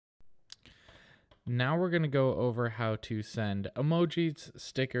Now we're going to go over how to send emojis,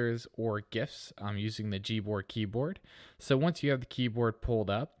 stickers, or GIFs using the Gboard keyboard. So once you have the keyboard pulled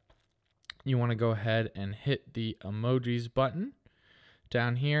up, you want to go ahead and hit the emojis button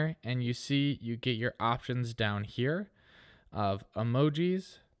down here, and you see you get your options down here of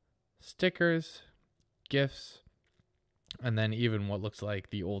emojis, stickers, GIFs, and then even what looks like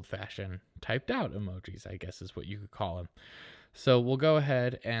the old-fashioned typed out emojis, I guess is what you could call them. So we'll go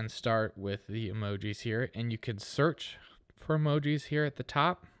ahead and start with the emojis here, and you can search for emojis here at the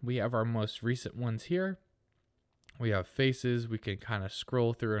top. We have our most recent ones here. We have faces. We can kind of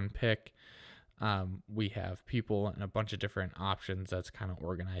scroll through and pick. We have people and a bunch of different options that's kind of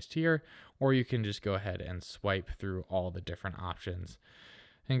organized here, or you can just go ahead and swipe through all the different options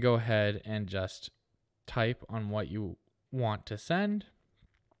and go ahead and just type on what you want to send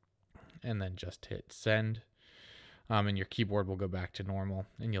and then just hit send. And your keyboard will go back to normal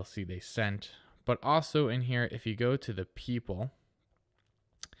and you'll see they sent. But also in here, if you go to the people,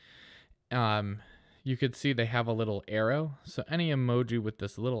 you could see they have a little arrow. So any emoji with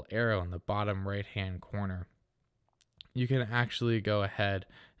this little arrow in the bottom right hand corner, you can actually go ahead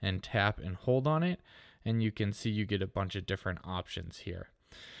and tap and hold on it, and you can see you get a bunch of different options here.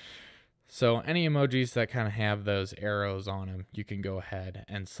 So any emojis that kind of have those arrows on them, you can go ahead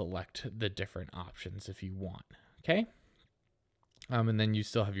and select the different options if you want. Okay. And then you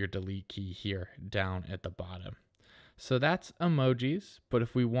still have your delete key here down at the bottom. So that's emojis, but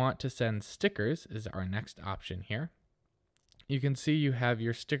if we want to send stickers is our next option here. You can see you have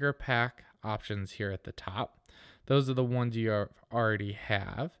your sticker pack options here at the top. Those are the ones you already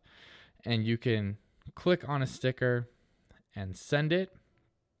have, and you can click on a sticker and send it,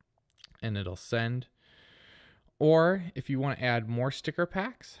 and it'll send. Or if you want to add more sticker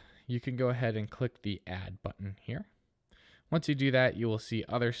packs, you can go ahead and click the add button here. Once you do that, you will see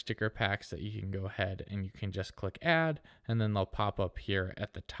other sticker packs that you can go ahead and you can just click add, and then they'll pop up here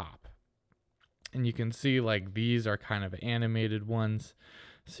at the top. And you can see like these are kind of animated ones.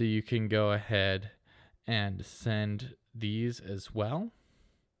 So you can go ahead and send these as well,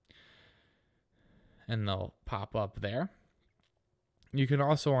 and they'll pop up there. You can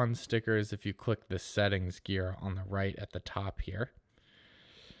also on stickers, if you click the settings gear on the right at the top here,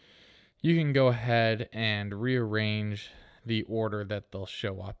 you can go ahead and rearrange the order that they'll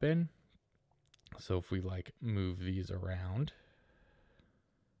show up in. So if we like move these around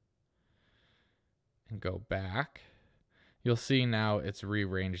and go back, you'll see now it's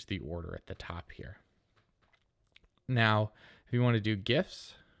rearranged the order at the top here. Now, if you want to do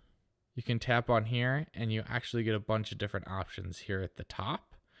GIFs, you can tap on here and you actually get a bunch of different options here at the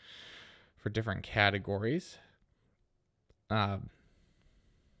top for different categories.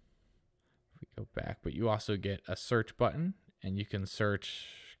 Go back, but you also get a search button, and you can search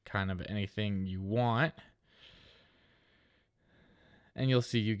kind of anything you want, and you'll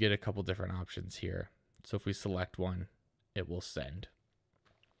see you get a couple different options here. So if we select one, it will send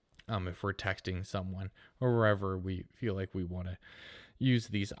if we're texting someone or wherever we feel like we want to use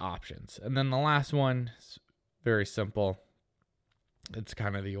these options. And then the last one is very simple. It's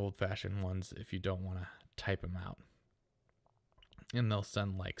kind of the old-fashioned ones if you don't want to type them out, and they'll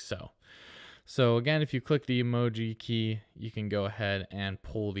send like so. So again, if you click the emoji key, you can go ahead and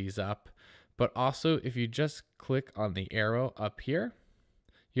pull these up. But also, if you just click on the arrow up here,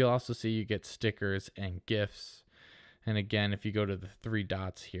 you'll also see you get stickers and GIFs. And again, if you go to the three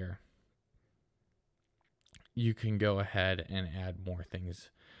dots here, you can go ahead and add more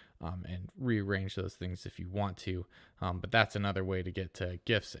things and rearrange those things if you want to. But that's another way to get to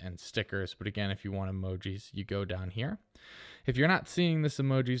GIFs and stickers. But again, if you want emojis, you go down here. If you're not seeing this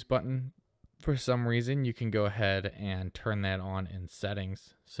emojis button, for some reason, you can go ahead and turn that on in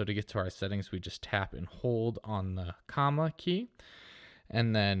settings. So to get to our settings, we just tap and hold on the comma key.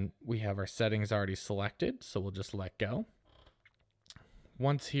 And then we have our settings already selected, so we'll just let go.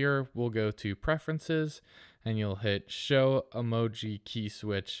 Once here, we'll go to preferences, and you'll hit show emoji key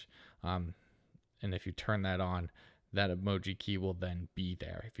switch. And if you turn that on, that emoji key will then be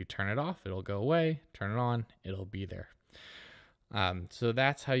there. If you turn it off, it'll go away. Turn it on, it'll be there. So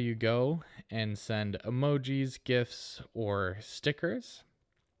that's how you go and send emojis, GIFs, or stickers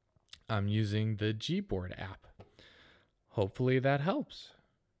using the Gboard app. Hopefully that helps.